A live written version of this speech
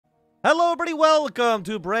Hello everybody, welcome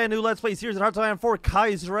to a brand new Let's Play series in Hearts for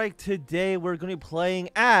Kaiserreich. Today we're going to be playing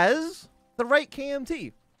as the right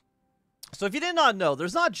KMT. So if you did not know,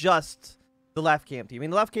 there's not just the left KMT. I mean,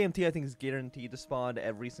 the left KMT I think is guaranteed to spawn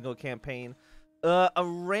every single campaign.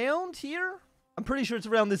 Around here, I'm pretty sure it's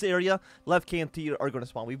around this area, left KMT are going to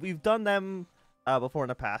spawn. We've done them before in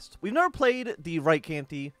the past. We've never played the right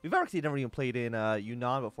KMT. We've actually never even played in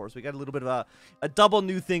Yunnan before, so we got a little bit of a double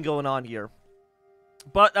new thing going on here.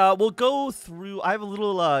 But we'll go through. I have a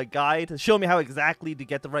little guide to show me how exactly to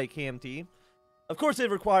get the right KMT. Of course, it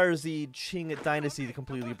requires the Qing dynasty to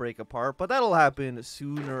completely break apart, but that'll happen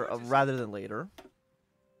sooner rather than later.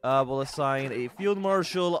 We'll assign a field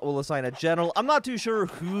marshal. We'll assign a general. I'm not too sure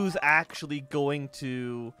who's actually going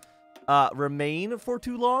to remain for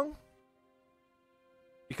too long.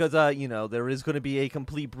 Because, you know, there is going to be a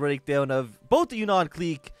complete breakdown of both the Yunnan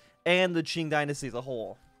clique and the Qing dynasty as a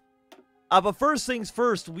whole. But first things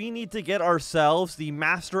first, we need to get ourselves the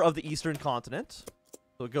Master of the Eastern Continent.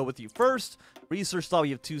 So we'll go with you first. Research slot,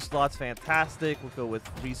 we have 2 slots. Fantastic. We'll go with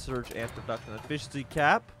research and production efficiency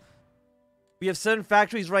cap. We have 7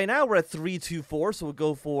 factories right now. We're at 324, so we'll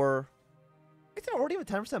go for... I think I already have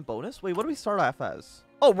a 10% bonus. Wait, what do we start off as?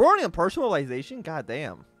 Oh, we're already on partial mobilization? God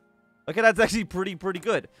damn. Okay, that's actually pretty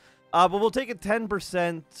good. But we'll take a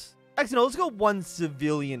 10%... Actually, no, let's go 1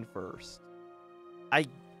 civilian first.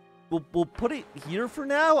 We'll put it here for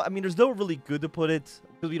now. I mean, there's no really good to put it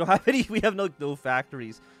because we don't have any. We have no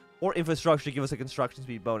factories or infrastructure to give us a construction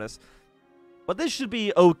speed bonus. But this should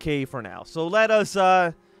be okay for now. So let us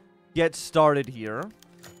get started here.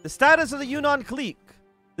 The status of the Yunnan clique.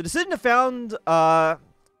 The decision to found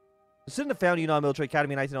Yunnan Military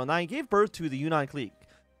Academy in 1909 gave birth to the Yunnan clique.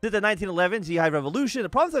 Since the 1911 WWII Revolution, the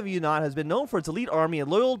province of Yunnan has been known for its elite army and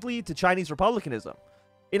loyalty to Chinese republicanism.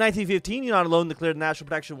 In 1915, Yunnan alone declared a national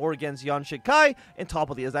protection war against Yuan Shikai and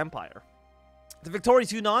toppled his empire. The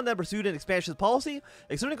victorious Yunnan then pursued an expansionist policy,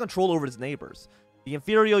 exerting control over its neighbors. The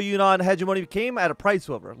inferior Yunnan hegemony came at a price,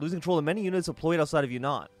 however, losing control of many units deployed outside of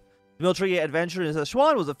Yunnan. The military adventure in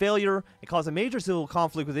Sichuan was a failure and caused a major civil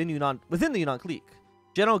conflict within the Yunnan clique.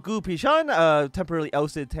 General Gu Pishan temporarily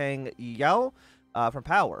ousted Tang Yiyao from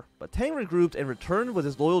power, but Tang regrouped and returned with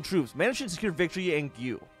his loyal troops, managing to secure victory in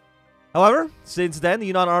Gu. However, since then, the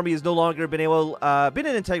Yunnan army has no longer been an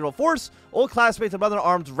integral force. Old classmates and brother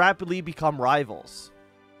arms rapidly become rivals.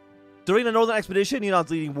 During the Northern Expedition,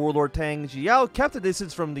 Yunnan's leading warlord Tang Jiyao kept a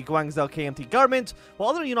distance from the Guangzhou KMT government, while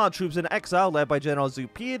other Yunnan troops in exile, led by General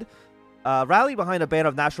Zhu Pid, rallied behind a banner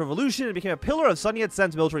of national revolution and became a pillar of Sun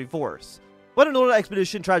Yat-sen's military force. When the Northern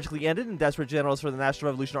Expedition tragically ended and desperate generals for the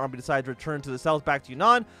National Revolution Army decided to return to the south back to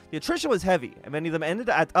Yunnan, the attrition was heavy, and many of them ended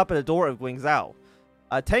up at the door of Guangzhou.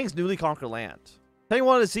 Tang's newly conquered land. Tang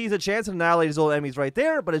wanted to seize a chance and annihilate his old enemies right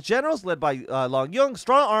there, but his generals, led by Long Yung,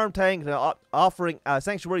 strong-armed Tang, offering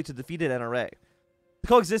sanctuary to defeated NRA. The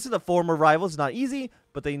coexistence of former rivals is not easy,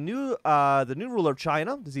 but they knew the new ruler of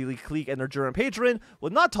China, the Zili clique, and their German patron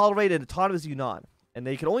would not tolerate an autonomous Yunnan, and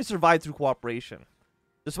they could only survive through cooperation.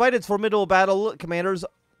 Despite its formidable battle commanders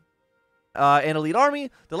and elite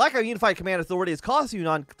army, the lack of unified command authority has cost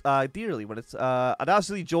Yunnan dearly when it's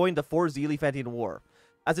audaciously joined the Four Zili Fantian War.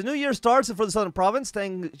 As the new year starts for the southern province,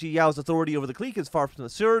 Tang Jiyao's authority over the clique is far from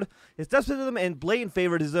assured. His despotism and blatant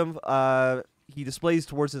favoritism he displays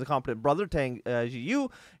towards his incompetent brother, Tang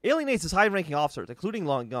Jiyu, alienates his high-ranking officers, including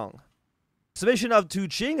Long Yung. Submission of Tu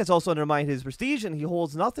Qing has also undermined his prestige, and he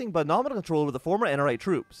holds nothing but nominal control over the former NRA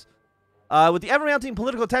troops. With the ever-mounting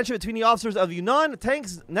political tension between the officers of Yunnan,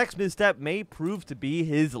 Tang's next misstep may prove to be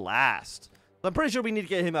his last. So I'm pretty sure we need to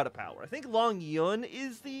get him out of power. I think Long Yun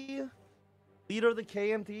is the leader of the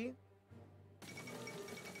KMT.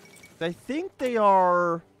 I think they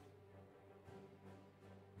are...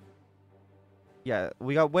 Yeah,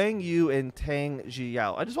 we got Wang Yu and Tang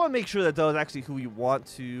Jiyao. I just want to make sure that is actually who we want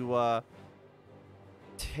to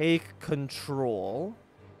take control.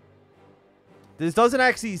 This doesn't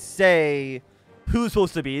actually say who's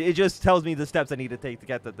supposed to be. It just tells me the steps I need to take to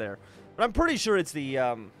get that there. But I'm pretty sure it's the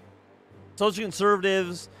social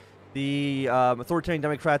conservatives, the authoritarian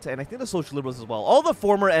Democrats, and I think the social liberals as well. All the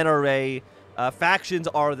former NRA factions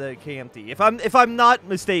are the KMT, if I'm not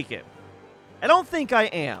mistaken. I don't think I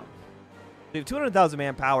am. We have 200,000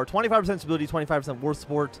 manpower, 25% stability, 25% war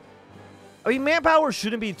support. I mean, manpower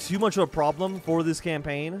shouldn't be too much of a problem for this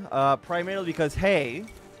campaign, primarily because, hey,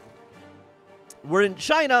 we're in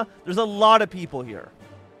China. There's a lot of people here,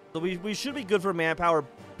 so we should be good for manpower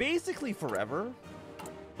basically forever.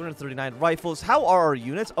 239 rifles. How are our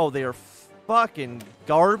units? Oh, they are fucking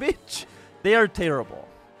garbage. They are terrible.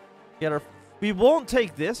 Yeah, we won't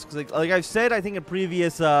take this because, like I've said, I think in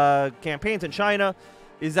previous campaigns in China,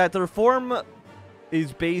 is that the reform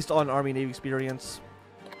is based on Army Navy experience.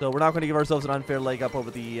 So we're not going to give ourselves an unfair leg up over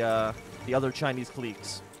the other Chinese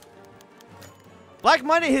cliques. Black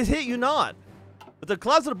Monday has hit Yunnan. With the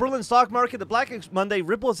collapse of the Berlin stock market, the Black Monday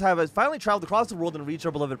ripples have finally traveled across the world and reached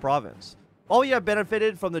our beloved province. While we have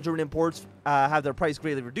benefited from the German imports have their price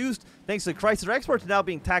greatly reduced, thanks to Chrysler exports now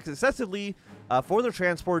being taxed excessively for their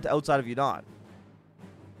transport outside of Yunnan.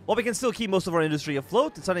 While we can still keep most of our industry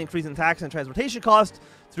afloat, the sudden increase in tax and transportation costs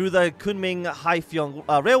through the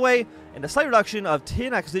Kunming-Haiphong Railway and the slight reduction of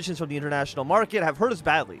tin acquisitions from the international market have hurt us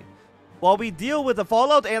badly. While we deal with the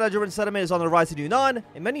fallout, anti-German sentiment is on the rise in Yunnan,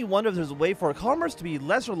 and many wonder if there's a way for our commerce to be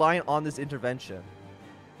less reliant on this intervention.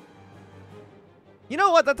 You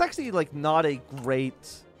know what? That's actually, like, not a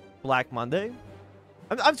great Black Monday.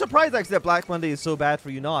 I'm surprised, actually, that Black Monday is so bad for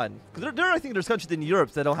Yunnan. Because I think there's countries in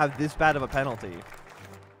Europe that don't have this bad of a penalty.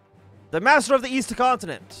 The Master of the East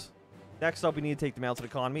Continent. Next up, we need to take the mountain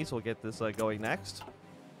economy, so we'll get this going next.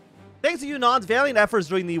 Thanks to Yunnan's valiant efforts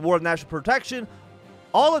during the War of National Protection,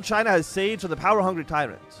 all of China has saved from the power-hungry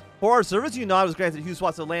tyrants. For our service, Yunnan was granted huge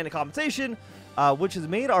swaths of land and compensation, which has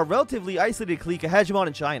made our relatively isolated clique a hegemon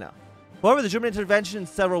in China. However, the German intervention and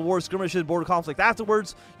several war skirmishes and border conflict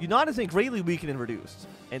afterwards, Yunnan has been greatly weakened and reduced.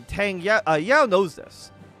 And Tang Yao knows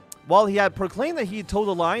this. While he had proclaimed that he had toed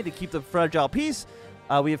the line to keep the fragile peace,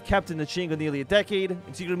 we have kept in the Qing for nearly a decade.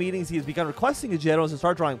 In secret meetings, he has begun requesting his generals to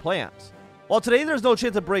start drawing plans. While today there's no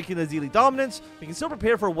chance of breaking the Zili dominance, we can still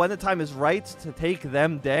prepare for when the time is right to take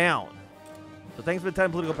them down. So thanks for the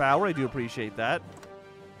 10 political power, I do appreciate that.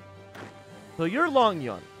 So you're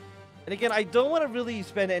Longyun. And again, I don't want to really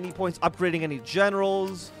spend any points upgrading any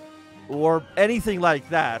generals or anything like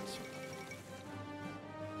that.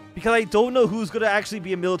 Because I don't know who's going to actually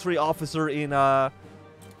be a military officer in the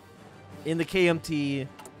KMT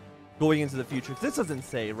going into the future. This doesn't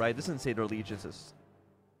say, right? This doesn't say their allegiances.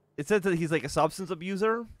 It says that he's like a substance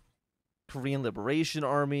abuser. Korean Liberation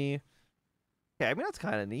Army. Okay, I mean, that's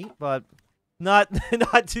kind of neat, but not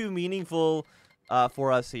too meaningful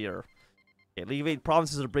for us here. Okay, League of 8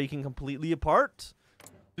 provinces are breaking completely apart.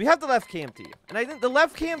 We have the left KMT. And I think the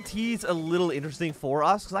left KMT is a little interesting for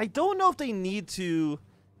us, because I don't know if they need to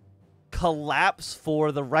collapse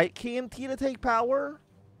for the right KMT to take power.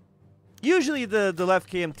 Usually the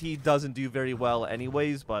left KMT doesn't do very well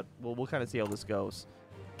anyways, but we'll kind of see how this goes.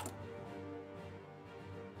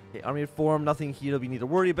 Okay, army reform, nothing here we need to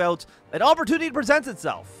worry about. An opportunity presents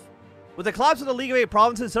itself. With the collapse of the League of 8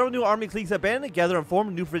 provinces, several new army cliques have banded together and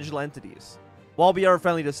formed new provincial entities. While we are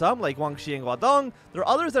friendly to some, like Guangxi and Guangdong, there are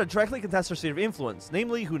others that directly contest our sphere of influence,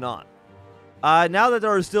 namely Hunan. Now that they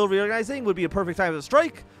are still reorganizing, would be a perfect time to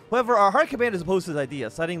strike. However, our hard command is opposed to this idea,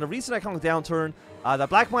 citing the recent economic downturn that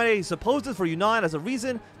Black Monday supposes for Yunnan as a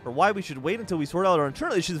reason for why we should wait until we sort out our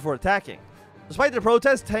internal issues before attacking. Despite their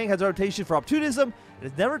protests, Tang has a reputation for opportunism. It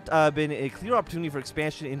has never been a clear opportunity for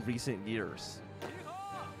expansion in recent years.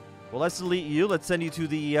 Well, let's delete you. Let's send you to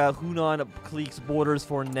the Hunan clique's borders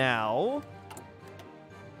for now.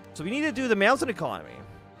 So we need to do the mountain economy.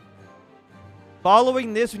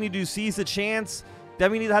 Following this, we need to seize the chance. Then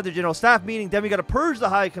we need to have the general staff meeting. Then we got to purge the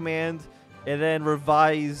high command. And then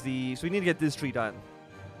revise the... So we need to get this tree done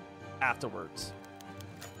afterwards.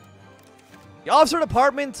 The officer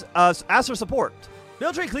department asks for support.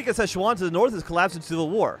 Military clique of Sichuan to the north has collapsed in civil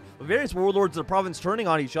war, with various warlords of the province turning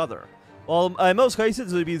on each other. While in most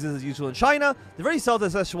cases it would be business as usual in China, the very south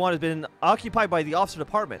of Sichuan has been occupied by the officer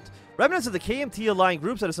department, remnants of the KMT aligned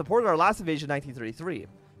groups that have supported our last invasion in 1933.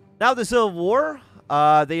 Now the civil war,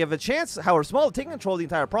 they have a chance, however small, of taking control of the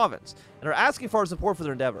entire province, and are asking for our support for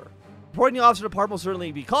their endeavor. Supporting the officer department will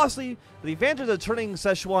certainly be costly, but the advantage of turning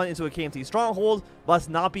Sichuan into a KMT stronghold must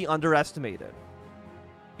not be underestimated.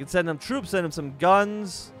 You can send them troops, send them some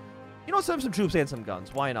guns. You know, send them some troops and some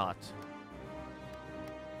guns. Why not?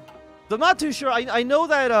 So I'm not too sure. I know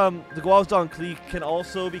that the Guangdong clique can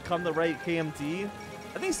also become the right KMT.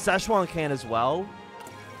 I think Sichuan can as well.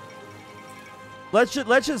 Let's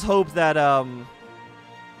just hope that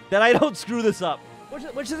that I don't screw this up,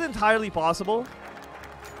 which is entirely possible.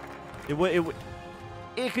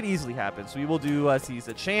 It could easily happen. So we will do seize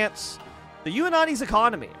the chance. The Yunnanese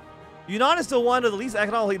economy. Yunnan is still one of the least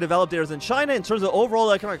economically developed areas in China in terms of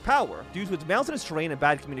overall economic power, due to its mountainous terrain and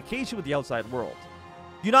bad communication with the outside world.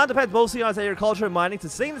 Yunnan depends mostly on its agriculture and mining to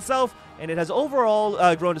sustain itself, and it has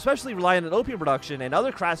overall grown especially reliant on opium production and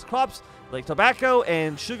other crass crops like tobacco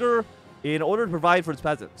and sugar in order to provide for its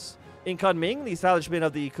peasants. In Kunming, the establishment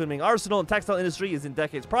of the Kunming arsenal and textile industry is in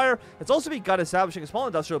decades prior. It's also begun establishing a small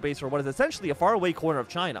industrial base for what is essentially a faraway corner of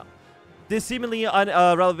China. This seemingly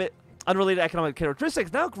irrelevant Unrelated economic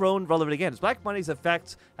characteristics now grown relevant again, as black money's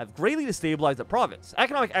effects have greatly destabilized the province.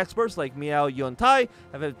 Economic experts like Miao Yuntai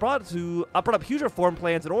have brought up huge reform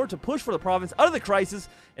plans in order to push for the province out of the crisis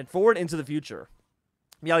and forward into the future.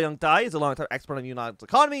 Miao Yuntai is a long-time expert on Yunnan's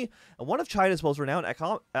economy and one of China's most renowned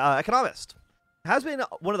economists. Has been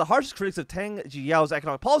one of the harshest critics of Tang Jiyao's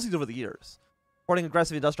economic policies over the years. Supporting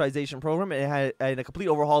aggressive industrialization program and a complete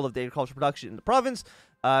overhaul of the agricultural production in the province,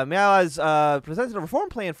 Miao has presented a reform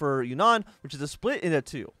plan for Yunnan, which is a split into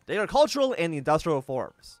two: the agricultural and the industrial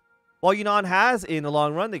reforms. While Yunnan has, in the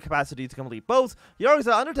long run, the capacity to complete both, he argues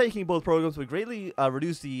that undertaking both programs would greatly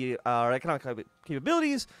reduce the economic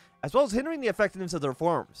capabilities, as well as hindering the effectiveness of the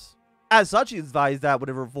reforms. As such, he advised that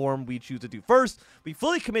whatever reform we choose to do first, we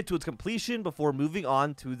fully commit to its completion before moving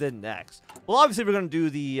on to the next. Well, obviously, we're going to do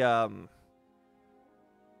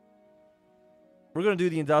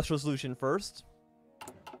the industrial solution first,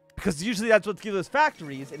 because usually that's what gives us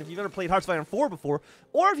factories. And if you've ever played Hearts of Iron 4 before,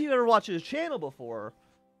 or if you've ever watched his channel before,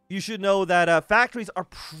 you should know that factories are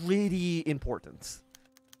pretty important.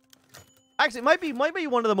 Actually, it might be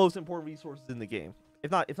one of the most important resources in the game. If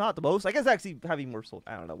not the most. I guess actually having more sold.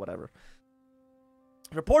 I don't know, whatever.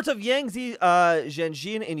 Reports of Yangzi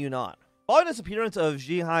Zhenjin in Yunnan. Following the disappearance of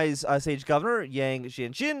Zhihai's sage governor, Yang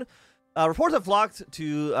Zhenjin, reports have flocked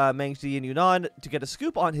to Mengzi in Yunnan to get a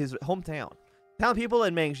scoop on his hometown. Town people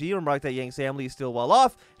in Mengzi remarked that Yang's family is still well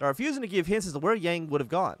off and are refusing to give hints as to where Yang would have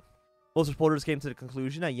gone. Most reporters came to the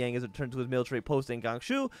conclusion that Yang has returned to his military post in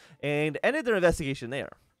Gangshu and ended their investigation there.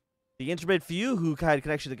 The intrepid few who had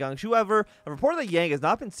connection to Gangshu, however, have reported that Yang has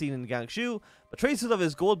not been seen in Gangshu, but traces of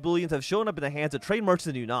his gold bullions have shown up in the hands of trade merchants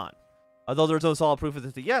in Yunnan. Although there is no solid proof of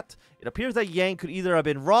this yet, it appears that Yang could either have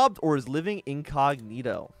been robbed or is living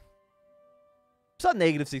incognito. It's not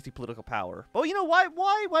negative 60 political power. But you know, why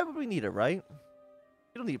would we need it, right?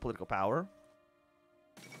 We don't need political power.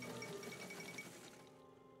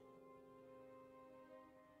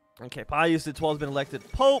 Okay, Pius XII has been elected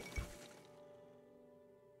Pope.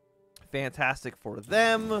 Fantastic for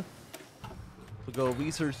them. We'll go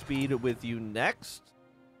research speed with you next.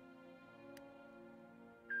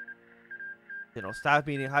 Staff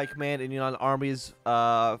meeting, high command, and Yunnan armies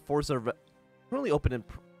forces are currently open in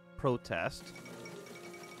protest.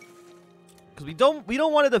 Because we don't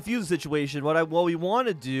want to defuse the situation. What we want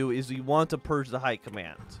to do is we want to purge the high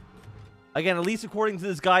command. Again, at least according to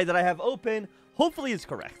this guide that I have open, hopefully it's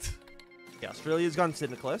correct. Yeah, Australia's gone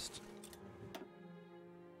syndicalist.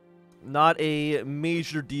 Not a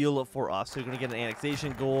major deal for us. So we're going to get an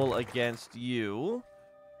annexation goal against you.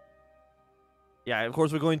 Yeah, of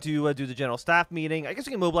course, we're going to do the general staff meeting. I guess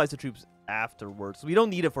we can mobilize the troops afterwards. So we don't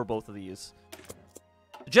need it for both of these.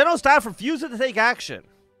 The general staff refused to take action.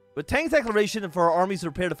 With Tang's declaration for our armies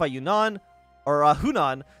to prepare to fight Hunan,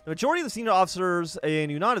 the majority of the senior officers in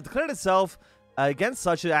Yunnan have declared itself against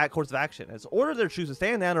such a course of action. It has ordered their troops to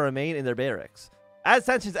stand down and remain in their barracks. As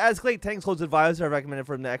tensions escalate, Tang's close advisors have recommended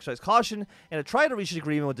for him to exercise caution and to try to reach an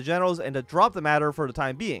agreement with the generals and to drop the matter for the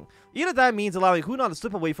time being, even if that means allowing Hunan to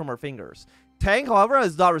slip away from our fingers. Tang, however,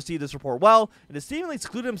 has not received this report well and has seemingly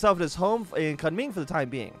secluded himself in his home in Kunming for the time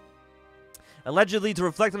being, allegedly to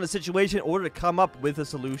reflect on the situation in order to come up with a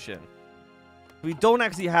solution. We don't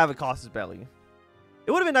actually have a casus belli.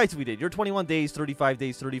 It would have been nice if we did. You're 21 days, 35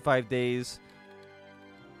 days, 35 days.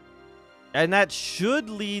 And that should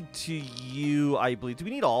lead to you, I believe. Do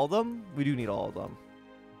we need all of them? We do need all of them.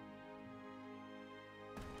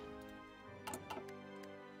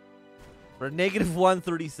 We're negative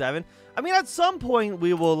 137. I mean, at some point,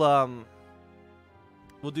 we will,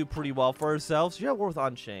 we'll do pretty well for ourselves. You're at war with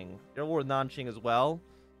Anqing. You're at war with Nanqing as well.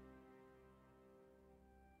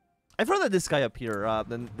 I've heard that this guy up here,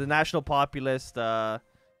 the national populist, you're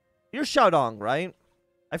Shaodong, right?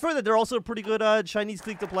 I've heard that they're also a pretty good Chinese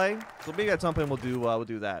clique to play, so maybe at some point we'll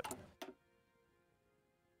do that.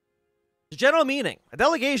 The general meeting. A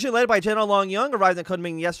delegation led by General Long Yung arrived in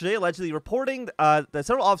Kunming yesterday, allegedly reporting that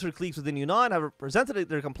several officer cliques within Yunnan have presented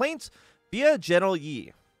their complaints via General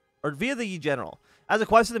Yi, or via the Yi General. As a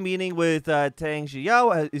question, the meeting with Tang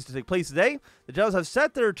Zhiyao is to take place today. The generals have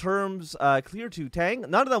set their terms clear to Tang.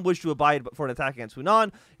 None of them wish to abide for an attack against Hunan.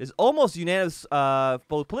 It is almost unanimous,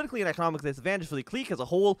 both politically and economically, disadvantage for the clique as a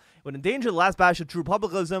whole, would endanger the last bastion of true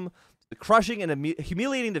republicanism, the crushing and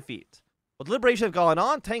humiliating defeat. With deliberation have gone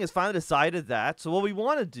on, Tang has finally decided that. So what we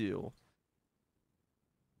want to do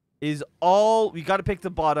is we got to pick the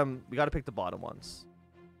bottom. We got to pick the bottom ones.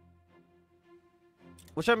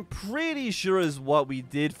 Which I'm pretty sure is what we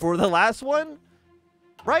did for the last one.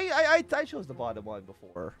 Right? I chose the bottom one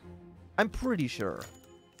before. I'm pretty sure.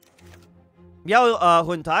 Miao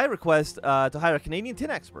Huntai requests to hire Canadian tin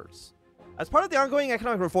experts. As part of the ongoing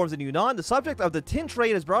economic reforms in Yunnan, the subject of the tin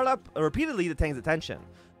trade has brought up repeatedly to Tang's attention.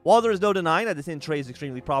 While there is no denying that the tin trade is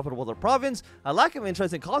extremely profitable to the province, a lack of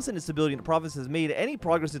interest and constant instability in the province has made any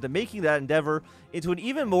progress into making that endeavor into an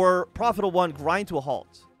even more profitable one grind to a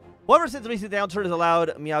halt. However, since the recent downturn has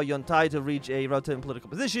allowed Miao Yuntai to reach a relative political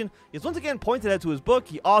position, he has once again pointed out to his book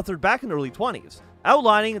he authored back in the early 20s,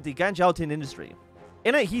 outlining the Ganjiao tin industry.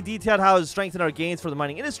 In it, he detailed how to strengthen our gains for the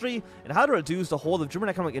mining industry and how to reduce the hold of German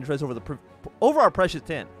economic interest over our precious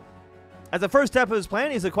tin. As a first step of his plan,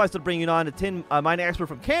 he has requested to bring Yunnan a tin mining expert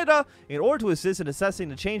from Canada in order to assist in assessing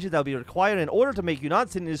the changes that will be required in order to make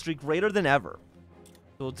Yunnan's tin industry greater than ever.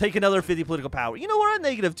 So we'll take another 50 political power. You know, we're at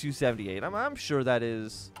negative 278. I'm sure that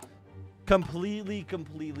is completely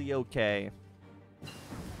okay.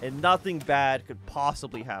 And nothing bad could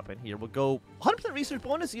possibly happen here. We'll go 100% research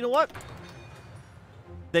bonus. You know what?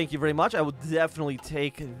 Thank you very much. I will definitely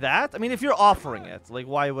take that. I mean, if you're offering it, like,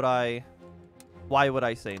 why would I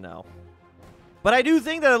say no? But I do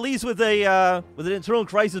think that at least with an internal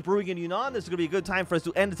crisis brewing in Yunnan, this is going to be a good time for us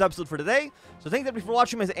to end this episode for today. So thank you for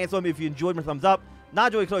watching. If you enjoyed, my thumbs up.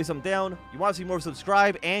 Not enjoying, throw a thumb down. You want to see more,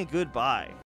 subscribe, and goodbye.